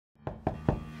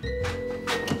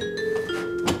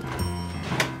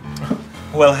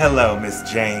Well, hello, Miss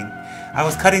Jane. I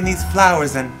was cutting these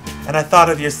flowers and I thought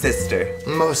of your sister.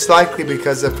 Most likely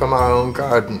because they're from our own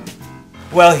garden.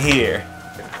 Well, here.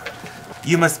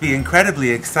 You must be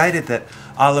incredibly excited that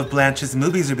Olive Blanche's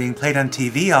movies are being played on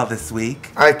TV all this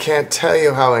week. I can't tell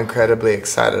you how incredibly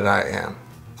excited I am.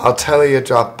 I'll tell her you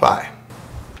dropped by.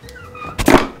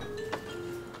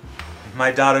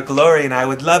 My daughter Gloria and I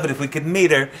would love it if we could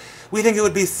meet her. We think it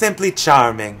would be simply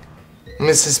charming.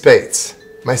 Mrs. Bates,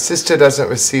 my sister doesn't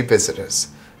receive visitors.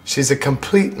 She's a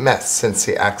complete mess since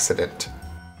the accident.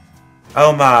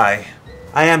 Oh my.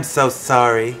 I am so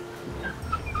sorry.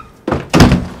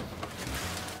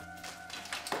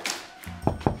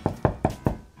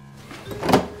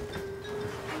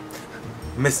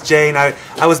 Miss Jane, I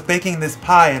was baking this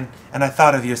pie and I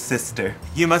thought of your sister.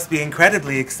 You must be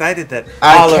incredibly excited that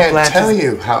Olive Blanche's... I can't tell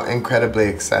you how incredibly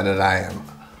excited I am.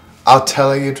 I'll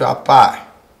tell her you dropped by.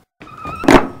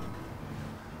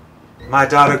 My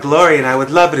daughter Gloria and I would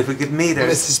love it if we could meet her.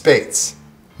 Mrs. Bates,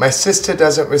 my sister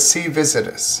doesn't receive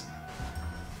visitors.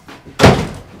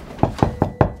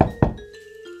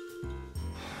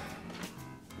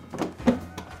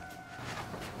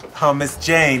 Oh, Miss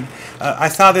Jane, I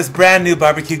saw this brand new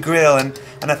barbecue grill and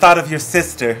I thought of your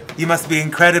sister. You must be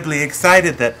incredibly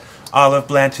excited that Olive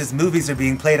Blanche's movies are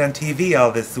being played on TV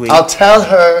all this week. I'll tell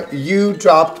her you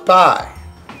dropped by.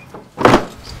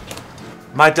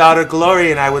 My daughter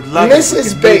Gloria and I would love it if we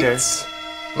could meet her. Mrs. Bates,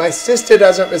 my sister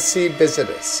doesn't receive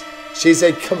visitors. She's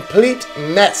a complete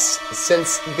mess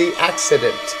since the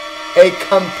accident. A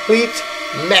complete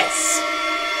mess.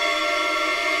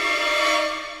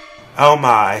 Oh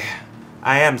my,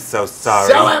 I am so sorry.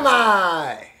 So am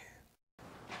I.